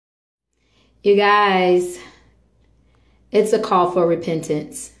You guys, it's a call for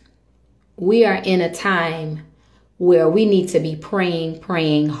repentance. We are in a time where we need to be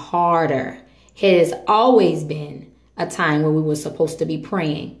praying harder. It has always been a time where we were supposed to be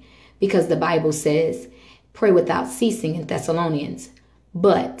praying because the Bible says, pray without ceasing in Thessalonians.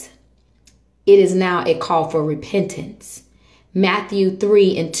 But it is now a call for repentance. Matthew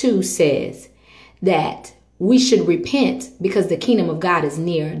 3:2 says that we should repent because the kingdom of God is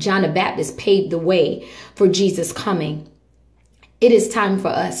near. John the Baptist paved the way for Jesus coming. It is time for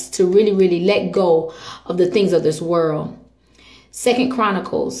us to really let go of the things of this world. 2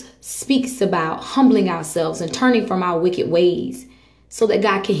 Chronicles speaks about humbling ourselves and turning from our wicked ways so that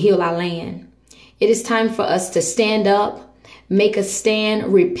God can heal our land. It is time for us to stand up, make a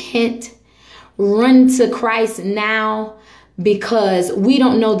stand, repent, run to Christ now, because we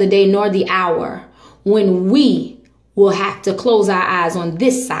don't know the day nor the hour when we will have to close our eyes on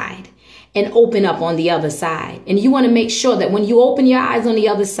this side and open up on the other side. And you want to make sure that when you open your eyes on the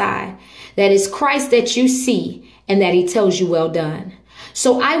other side, that it's Christ that you see and that he tells you well done.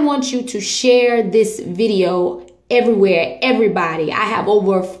 So I want you to share this video everywhere, everybody. I have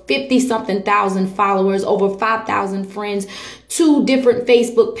over 50-something thousand followers, over 5,000 friends, 2 different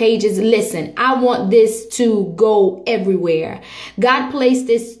Facebook pages. Listen, I want this to go everywhere. God placed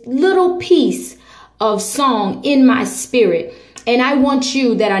this little piece of song in my spirit. And I want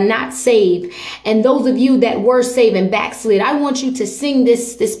you that are not saved, and those of you that were saved and backslid, I want you to sing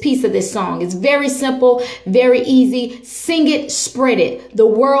this piece of this song. It's very simple, very easy. Sing it, spread it. The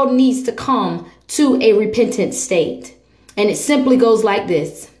world needs to come to a repentant state. And it simply goes like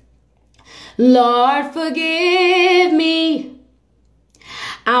this. Lord, forgive me.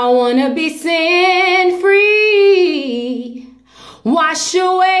 I want to be sin free. Wash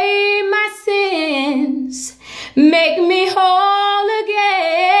away my sins. Make me whole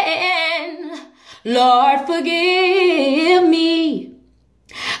again. Lord, forgive me.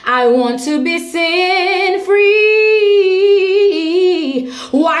 I want to be sin free.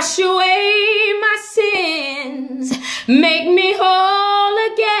 Wash away my sins. Make me whole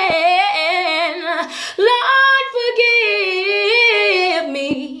again. Lord, forgive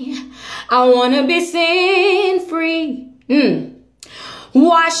me. I want to be sin free.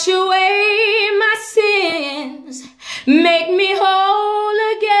 Wash away my sins. Make me whole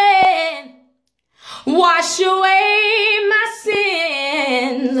again. Wash away my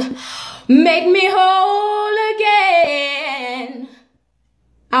sins. Make me whole again.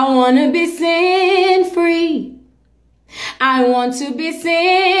 I want to be sin free. I want to be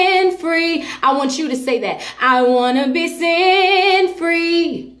sin free. I want you to say that. I want to be sin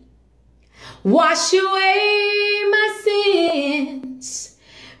free. Wash away my sins.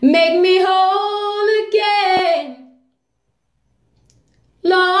 Make me whole again.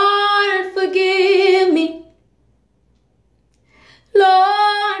 Lord, forgive me.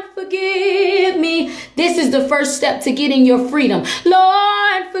 Lord, forgive me. This is the first step to getting your freedom.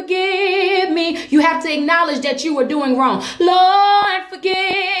 Lord, forgive me. You have to acknowledge that you were doing wrong. Lord,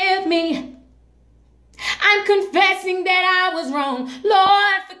 forgive me. I'm confessing that I was wrong.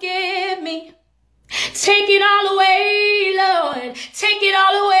 Lord, forgive me. Take it all away, Lord. Take it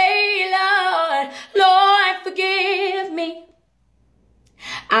all away, Lord. Lord, forgive me.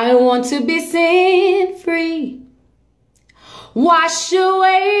 I want to be sin free. Wash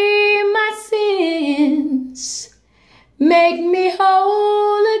away my sins. Make me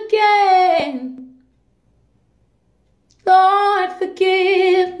whole again. Lord,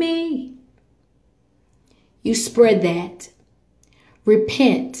 forgive me. You spread that.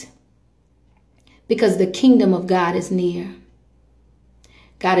 Repent. Because the kingdom of God is near.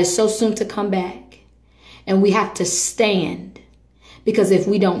 God is so soon to come back. And we have to stand. Because if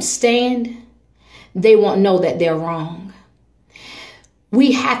we don't stand, they won't know that they're wrong.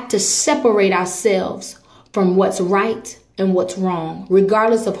 We have to separate ourselves from what's right and what's wrong,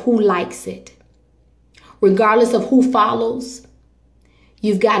 regardless of who likes it. Regardless of who follows,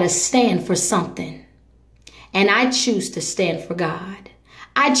 you've got to stand for something. And I choose to stand for God.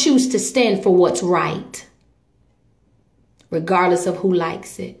 I choose to stand for what's right, regardless of who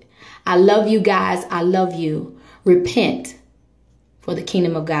likes it. I love you guys. I love you. Repent, for the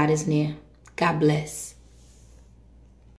kingdom of God is near. God bless.